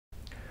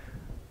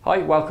Hi,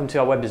 welcome to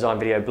our web design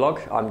video blog.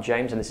 I'm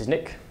James and this is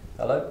Nick.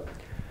 Hello.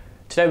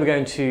 Today we're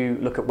going to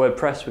look at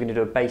WordPress. We're going to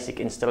do a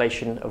basic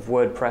installation of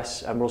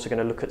WordPress, and we're also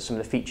going to look at some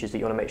of the features that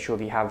you want to make sure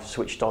that you have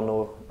switched on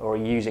or are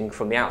using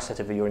from the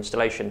outset of your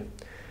installation.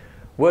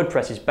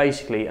 WordPress is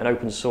basically an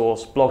open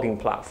source blogging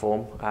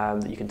platform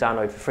that you can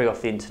download for free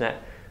off the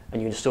internet,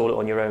 and you install it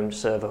on your own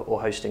server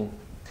or hosting.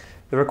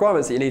 The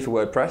requirements that you need for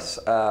WordPress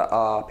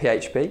are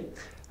PHP,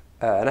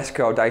 an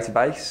SQL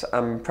database,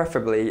 and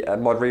preferably a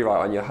mod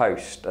rewrite on your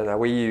host. And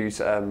we use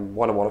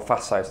one-on-one of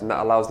FastHost, and that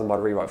allows the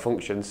mod rewrite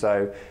function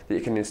so that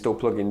you can install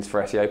plugins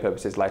for SEO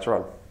purposes later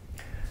on.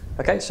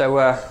 Okay, so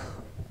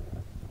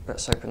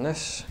let's open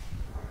this.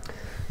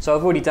 So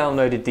I've already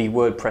downloaded the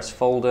WordPress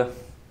folder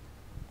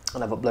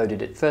and I've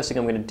uploaded it. First thing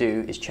I'm going to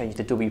do is change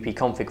the WP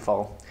config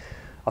file.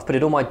 I've put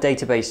in all my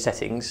database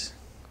settings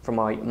from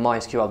my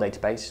MySQL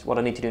database. What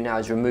I need to do now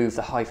is remove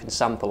the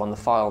 -sample on the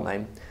file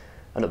name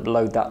and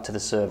upload that to the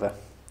server.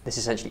 This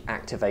essentially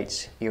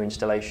activates your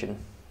installation.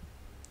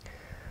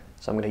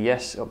 So I'm going to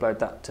upload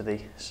that to the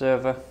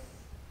server.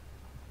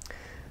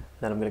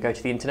 Then I'm going to go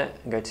to the internet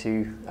and go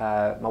to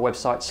my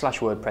website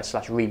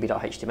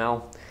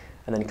 /wordpress/reeby.html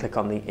and then click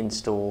on the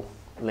install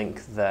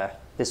link there.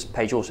 This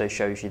page also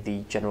shows you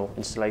the general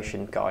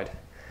installation guide.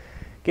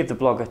 Give the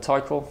blog a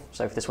title,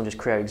 so for this one just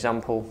Creare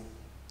example,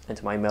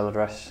 enter my email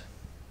address.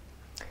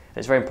 And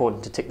it's very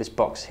important to tick this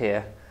box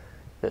here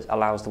that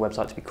allows the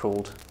website to be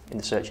crawled in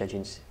the search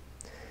engines.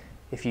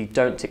 If you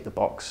don't tick the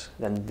box,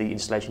 then the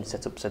installation is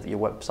set up so that your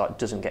website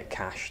doesn't get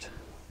cached.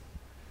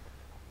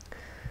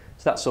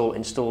 So that's all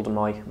installed on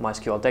my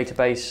MySQL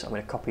database. I'm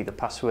going to copy the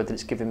password that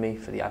it's given me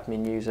for the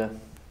admin user.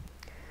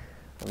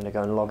 I'm going to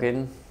go and log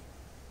in,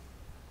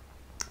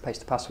 paste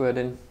the password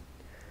in.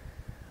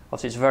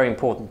 Obviously it's very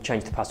important to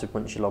change the password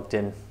once you're logged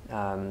in.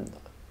 I'm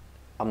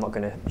not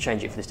going to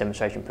change it for this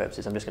demonstration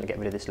purposes. I'm just going to get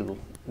rid of this little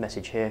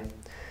message here.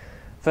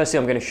 First thing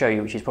I'm going to show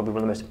you, which is probably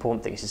one of the most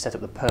important things, is to set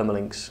up the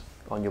permalinks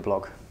on your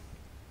blog.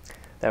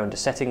 They're under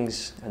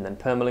settings and then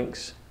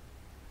permalinks.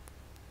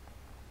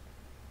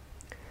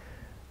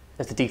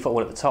 There's the default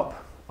one at the top.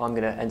 I'm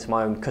going to enter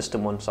my own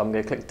custom one, so I'm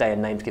going to click day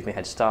and name to give me a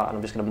head start, and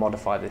I'm just going to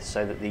modify this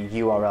so that the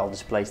URL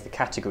displays the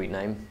category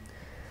name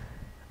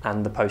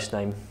and the post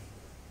name.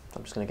 So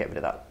I'm just going to get rid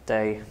of that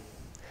day.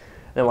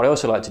 Then what I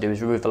also like to do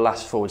is remove the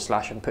last /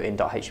 and put in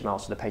 .html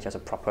so the page has a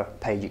proper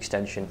page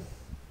extension.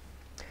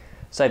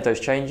 Save those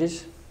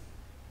changes.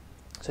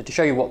 So to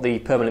show you what the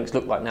permalinks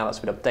look like now that's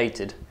been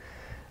updated,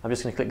 I'm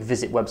just going to click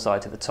visit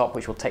website at the top,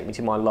 which will take me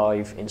to my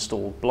live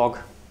installed blog.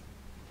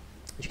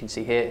 As you can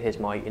see here, here's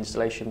my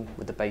installation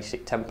with the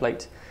basic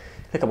template.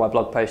 Click on my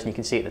blog post and you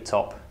can see at the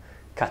top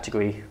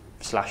category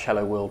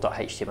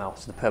 /helloworld.html.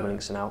 So the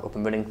permalinks are now up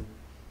and running. I'm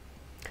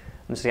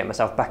just going to get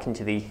myself back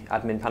into the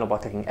admin panel by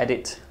clicking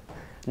edit.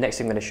 Next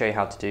thing I'm going to show you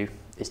how to do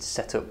is to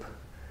set up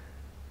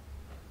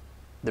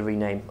the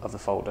rename of the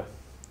folder.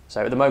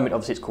 So at the moment,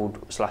 obviously it's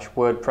called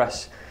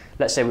 /WordPress.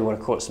 Let's say we want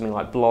to call it something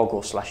like blog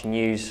or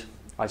 /news.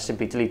 I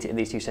simply delete it in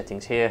these two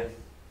settings here,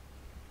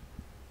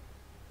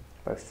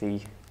 both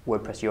the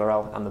WordPress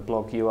URL and the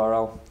blog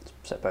URL.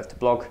 Set both to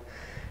blog,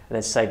 and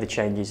then save the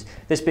changes.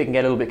 This bit can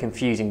get a little bit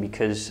confusing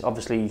because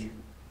obviously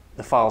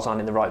the files aren't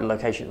in the right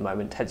location at the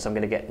moment, hence I'm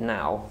going to get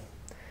now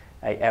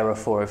a error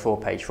 404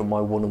 page from my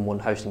one-on-one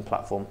hosting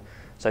platform.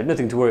 So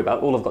nothing to worry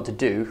about. All I've got to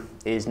do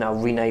is now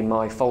rename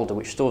my folder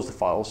which stores the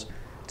files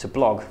to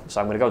blog.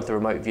 So I'm going to go to the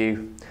remote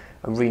view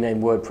and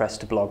rename WordPress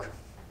to blog.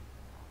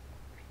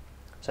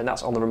 So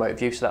that's on the remote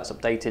view, so that's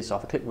updated. So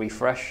if I click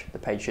refresh, the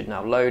page should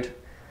now load.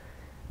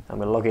 I'm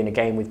going to log in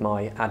again with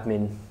my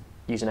admin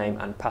username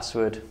and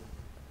password.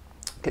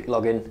 Click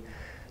login.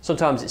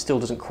 Sometimes it still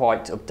doesn't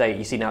quite update.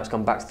 You see now it's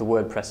gone back to the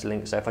WordPress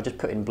link. So if I just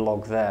put in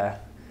blog there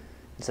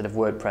instead of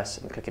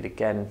WordPress and click it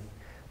again,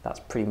 that's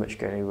pretty much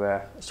going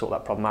to sort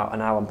that problem out. And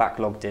now I'm back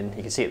logged in.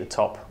 You can see at the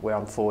top where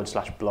I'm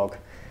 /blog.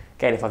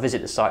 Again, if I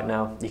visit the site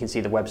now, you can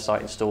see the website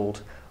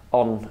installed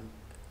on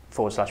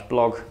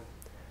 /blog,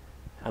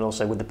 and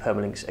also with the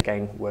permalinks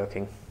again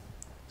working.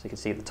 So you can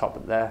see at the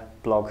top there,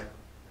 blog,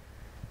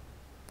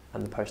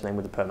 and the post name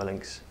with the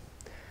permalinks.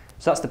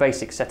 So that's the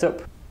basic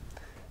setup.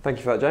 Thank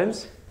you for that,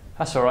 James.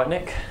 That's all right,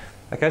 Nick.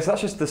 Okay, so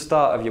that's just the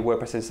start of your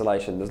WordPress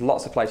installation. There's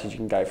lots of places you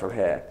can go from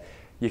here.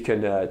 You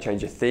can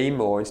change your theme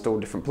or install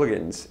different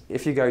plugins.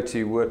 If you go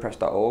to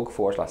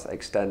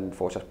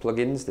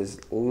wordpress.org/extend/plugins, there's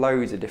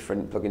loads of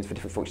different plugins for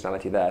different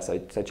functionality there, so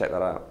check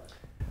that out.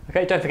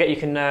 Okay, don't forget you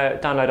can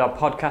download our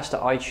podcast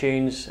at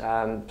iTunes.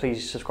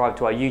 Please subscribe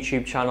to our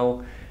YouTube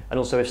channel, and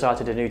also we've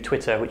started a new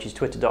Twitter, which is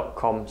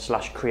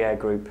twitter.com/Creare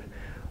group.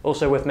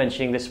 Also worth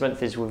mentioning this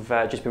month is we've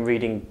just been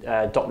reading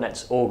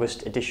 .NET's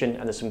August edition,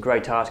 and there's some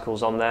great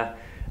articles on there.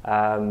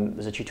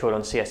 There's a tutorial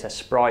on CSS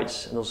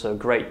sprites and also a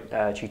great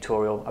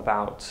tutorial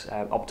about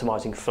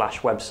optimizing Flash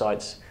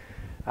websites.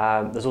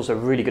 There's also a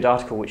really good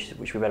article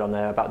which we read on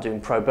there about doing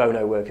pro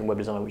bono work in web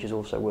design, which is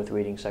also worth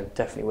reading, so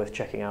definitely worth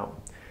checking out.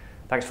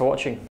 Thanks for watching.